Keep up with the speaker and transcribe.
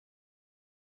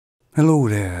Hello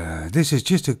there. This is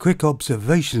just a quick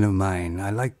observation of mine. I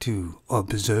like to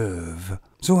observe.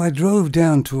 So I drove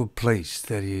down to a place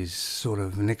that is sort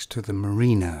of next to the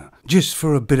marina, just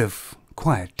for a bit of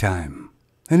quiet time.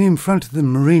 And in front of the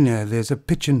marina there's a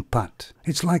pitch and putt.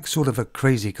 It's like sort of a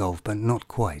crazy golf, but not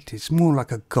quite. It's more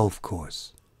like a golf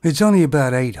course. It's only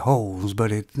about 8 holes,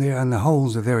 and the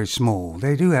holes are very small.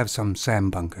 They do have some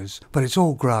sand bunkers, but it's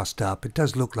all grassed up. It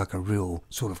does look like a real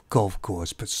sort of golf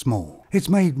course, but small. It's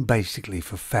made basically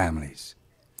for families.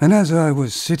 And as I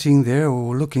was sitting there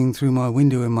or looking through my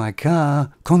window in my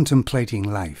car, contemplating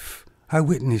life, I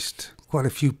witnessed quite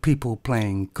a few people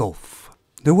playing golf.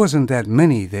 There wasn't that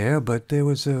many there, but there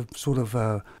was a sort of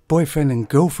a boyfriend and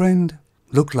girlfriend.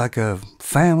 Looked like a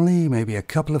family, maybe a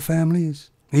couple of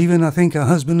families. Even, I think, a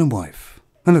husband and wife.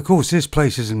 And of course this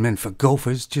place isn't meant for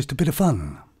golfers, just a bit of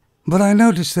fun. But I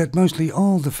noticed that mostly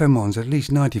all the femons, at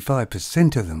least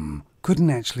 95% of them, couldn't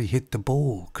actually hit the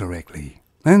ball correctly.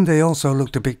 And they also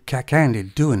looked a bit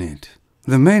cack-handed doing it.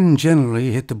 The men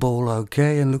generally hit the ball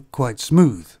okay and looked quite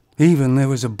smooth. Even there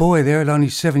was a boy there at only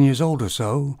 7 years old or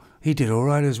so. He did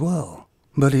alright as well.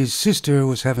 But his sister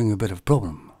was having a bit of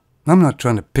problem. I'm not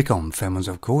trying to pick on femons,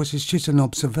 of course, it's just an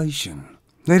observation.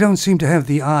 They don't seem to have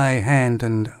the eye, hand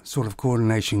and sort of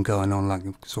coordination going on like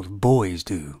sort of boys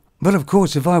do. But of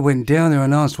course if I went down there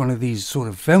and asked one of these sort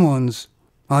of femons,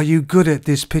 "Are you good at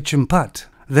this pitch and putt?"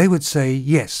 they would say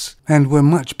yes, and were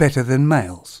much better than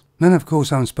males. Then of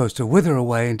course I'm supposed to wither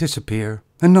away and disappear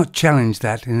and not challenge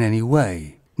that in any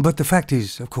way. But the fact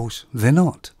is, of course, they're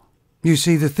not. You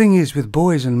see, the thing is with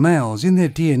boys and males, in their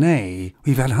DNA,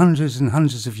 we've had hundreds and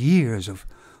hundreds of years of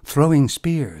throwing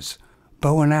spears,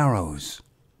 bow and arrows,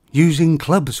 using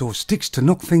clubs or sticks to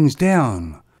knock things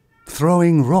down,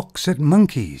 throwing rocks at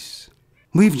monkeys.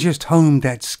 We've just honed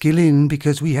that skill in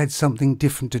because we had something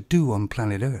different to do on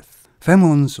planet Earth.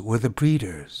 Femons were the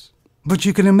breeders. But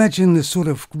you can imagine the sort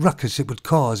of ruckus it would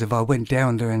cause if I went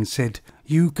down there and said,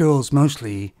 "You girls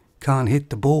mostly can't hit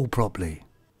the ball properly."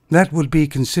 That would be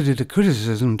considered a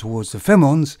criticism towards the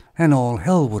femons, and all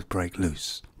hell would break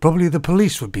loose. Probably the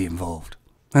police would be involved.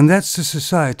 And that's the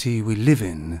society we live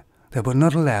in, that we're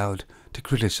not allowed to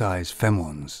criticize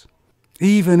femons.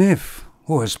 Even if,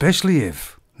 or especially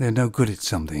if, they're no good at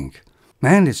something.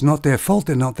 And it's not their fault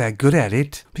they're not that good at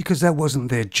it, because that wasn't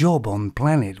their job on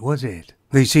planet, was it?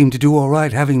 They seem to do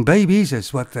alright having babies,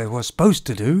 that's what they were supposed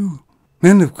to do.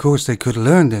 And of course they could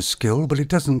learn this skill, but it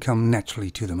doesn't come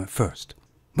naturally to them at first.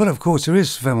 But of course there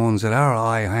is femons that are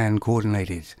eye-hand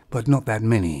coordinated, but not that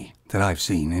many, that I've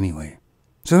seen anyway.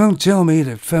 So don't tell me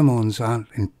that femons aren't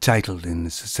entitled in the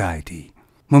society,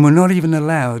 when we're not even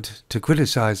allowed to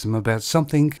criticize them about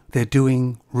something they're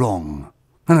doing wrong.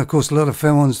 And of course a lot of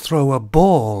femons throw a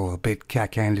ball a bit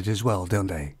cack-handed as well, don't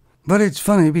they? But it's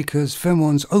funny because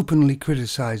femons openly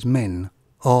criticize men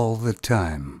all the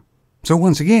time. So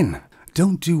once again,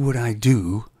 don't do what I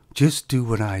do, just do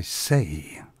what I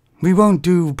say. We won't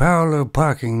do parallel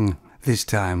parking this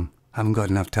time. I haven't got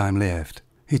enough time left.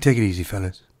 You take it easy,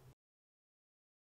 fellas.